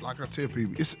 it's like I tell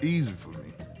people, it's easy for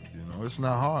me. You know, it's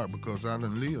not hard because I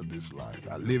done lived this life.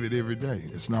 I live it every day.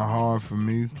 It's not hard for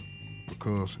me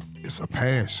because it's a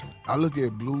passion. I look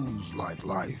at blues like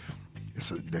life. It's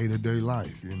a day-to-day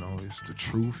life, you know. It's the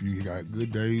truth. You got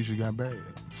good days, you got bad.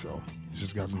 So you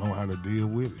just got to know how to deal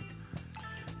with it.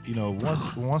 You know,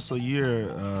 once a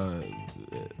year,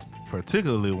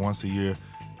 particularly once a year,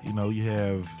 you know, you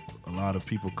have a lot of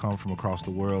people come from across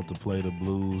the world to play the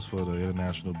blues for the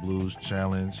International Blues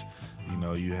Challenge. You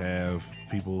know, you have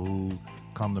people who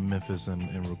come to Memphis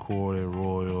and record at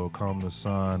Royal, come to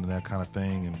Sun and that kind of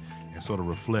thing, and sort of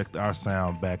reflect our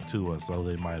sound back to us, so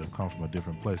they might have come from a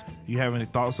different place. You have any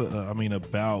thoughts,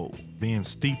 about being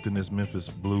steeped in this Memphis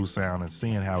blues sound and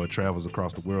seeing how it travels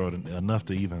across the world, and enough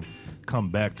to even come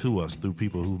back to us through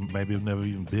people who maybe have never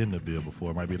even been to Bill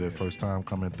before? It might be their first time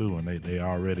coming through, and they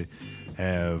already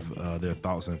have their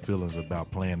thoughts and feelings about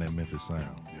playing that Memphis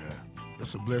sound. Yeah,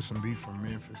 it's a blessing to be from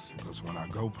Memphis, because when I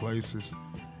go places,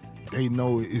 they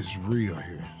know it's real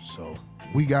here. So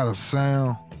we got a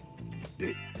sound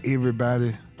that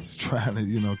everybody is trying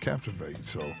to, captivate.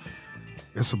 So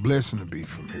it's a blessing to be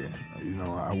from here. You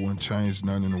know, I wouldn't change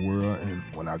nothing in the world. And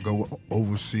when I go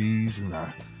overseas,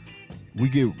 we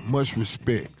get much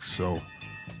respect. So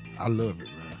I love it,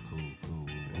 man. Cool.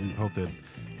 We hope that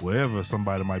wherever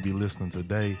somebody might be listening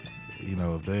today, you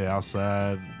know, if they're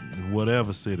outside, in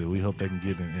whatever city, we hope they can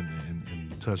get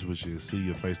in touch with you, see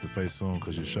you face to face soon,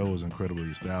 because your show is incredible,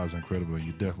 your style is incredible, and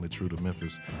you're definitely true to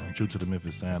Memphis, true to the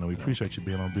Memphis sound. And we appreciate you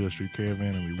being on Beale Street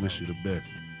Caravan, and we wish you the best.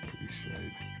 Appreciate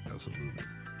it. Absolutely.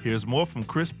 Here's more from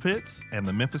Chris Pitts and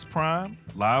the Memphis Prime,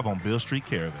 live on Beale Street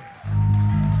Caravan.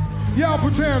 Y'all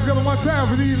put your hands together one time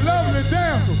for these lovely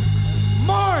dancers.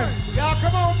 Martin! Y'all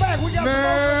come on back. We got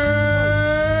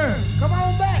Man! Come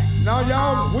on back. Now,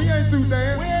 y'all, we ain't through We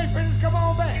dancing. ain't finished. Come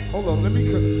on back. Hold on, let me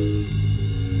cut.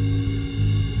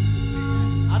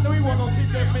 I knew he wasn't gonna keep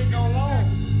that thing on long.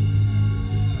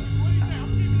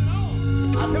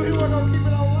 I knew he wasn't gonna keep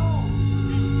it on long.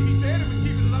 He said he was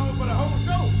keeping it on for the whole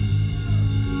show.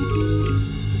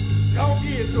 Don't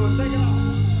give it to him. Take it off.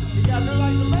 He gotta do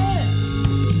like the man.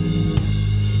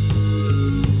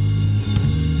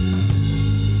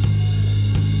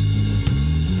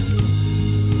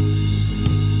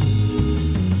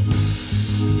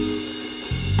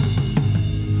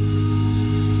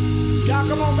 Y'all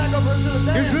come on back up here to the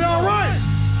dance. Is it all right?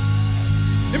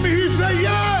 Let me hear you say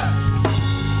yeah.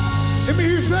 Let me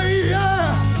hear you say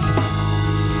yeah.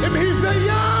 Let me hear you say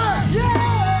yeah. Yeah!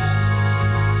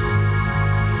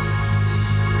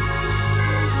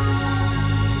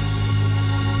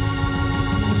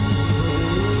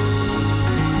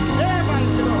 Everybody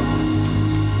get up.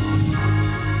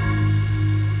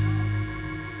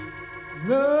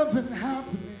 Love and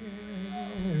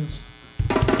happiness.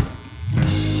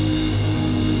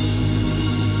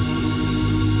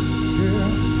 Yeah.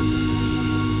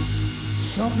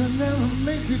 Something that'll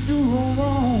make you do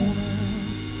wrong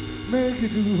and make you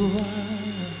do right.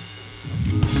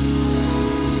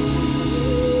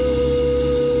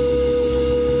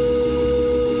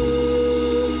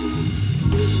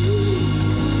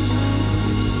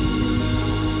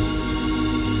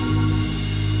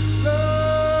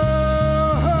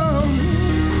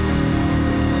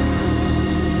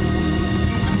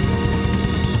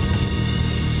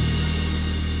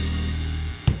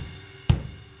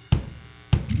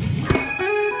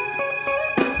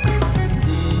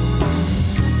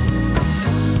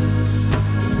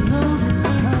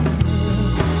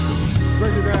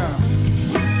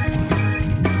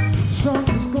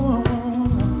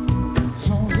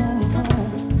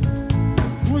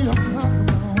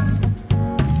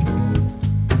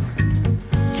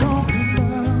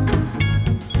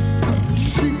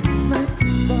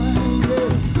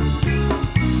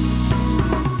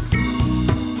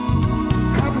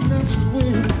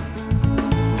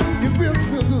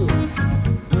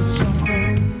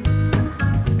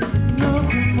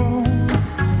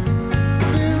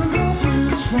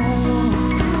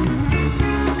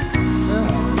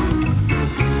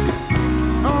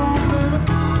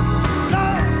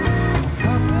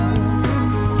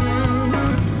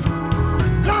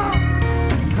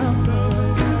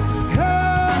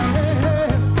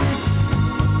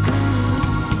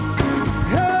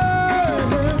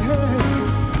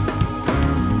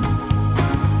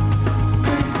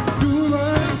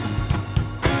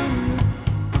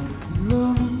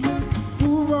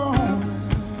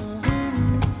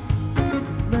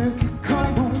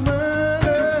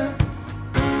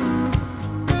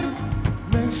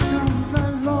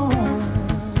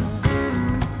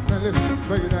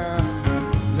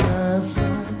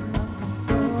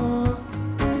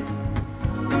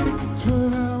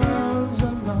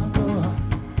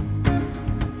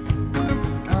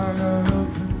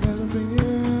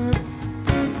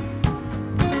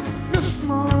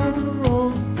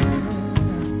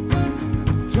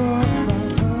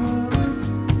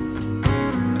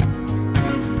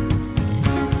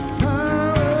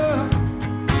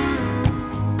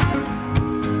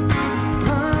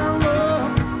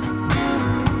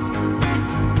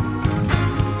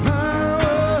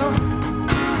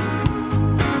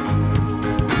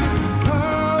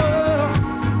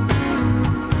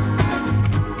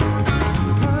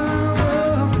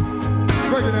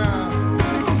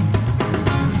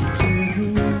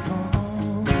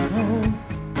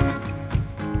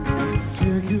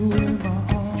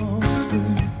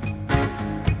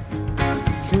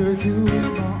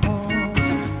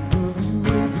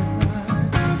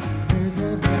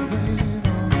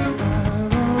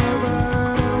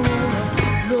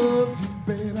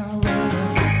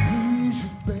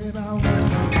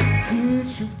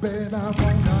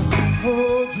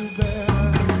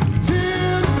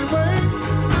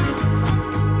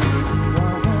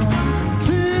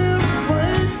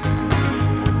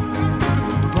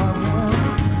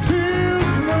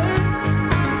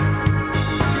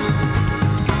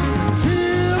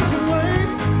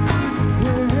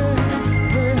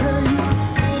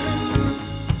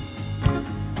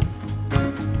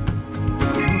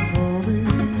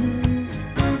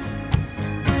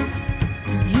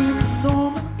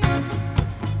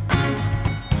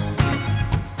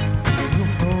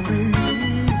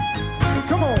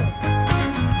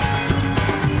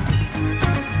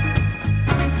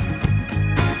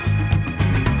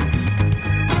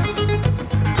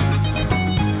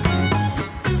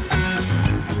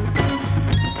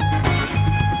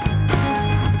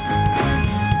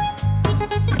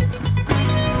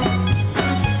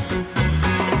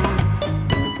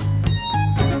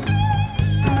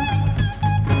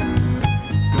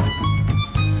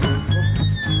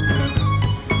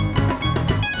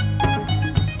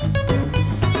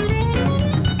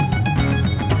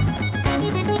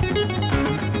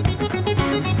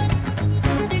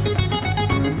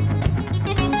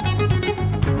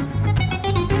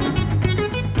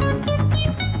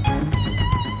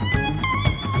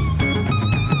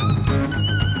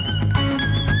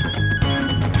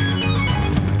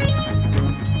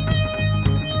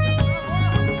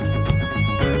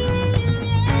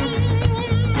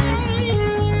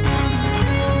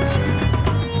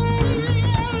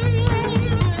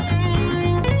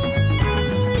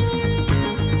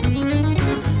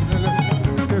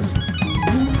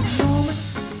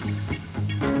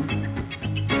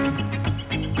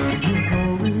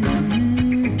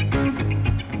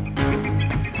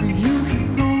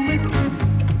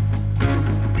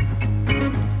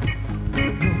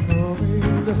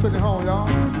 sing it home, y'all.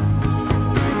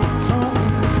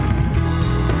 Talking,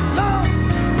 Lord,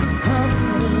 have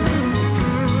mercy.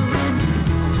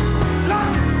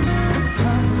 Lord, have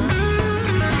mercy.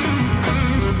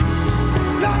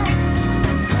 Lord,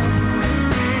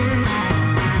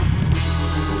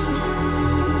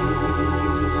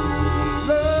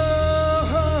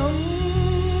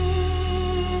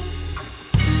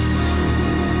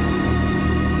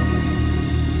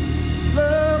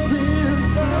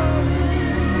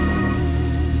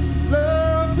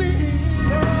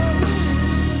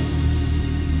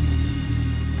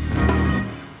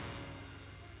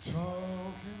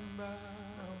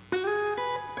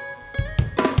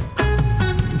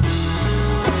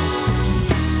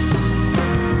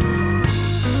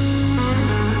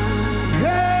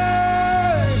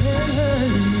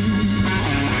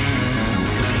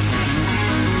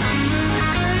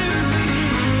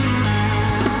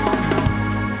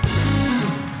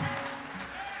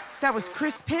 That was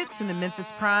Chris Pitts in the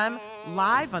Memphis Prime,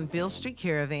 live on Beale Street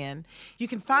Caravan. You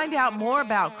can find out more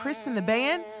about Chris and the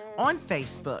band on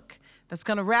Facebook. That's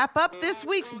going to wrap up this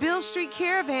week's Beale Street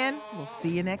Caravan. We'll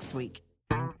see you next week.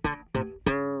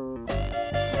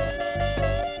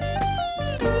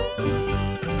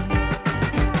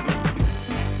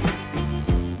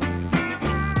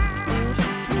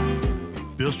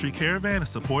 Beale Street Caravan is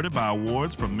supported by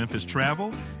awards from Memphis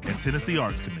Travel and Tennessee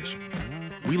Arts Commission.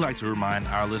 We like to remind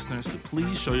our listeners to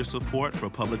please show your support for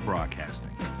public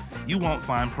broadcasting. You won't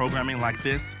find programming like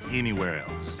this anywhere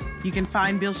else. You can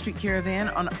find Beale Street Caravan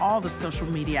on all the social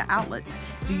media outlets.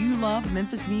 Do you love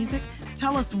Memphis music?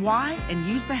 Tell us why and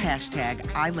use the hashtag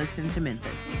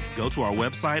 #IListenToMemphis. Go to our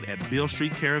website at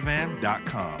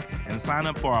BealeStreetCaravan.com and sign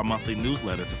up for our monthly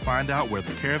newsletter to find out where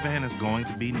the caravan is going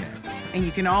to be next. And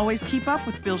you can always keep up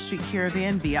with Beale Street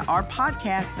Caravan via our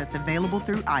podcast that's available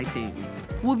through iTunes.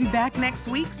 We'll be back next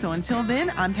week, so until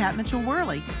then, I'm Pat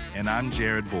Mitchell-Worley. And I'm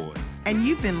Jared Boyd. And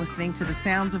you've been listening to the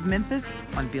sounds of Memphis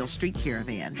on Beale Street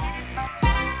Caravan.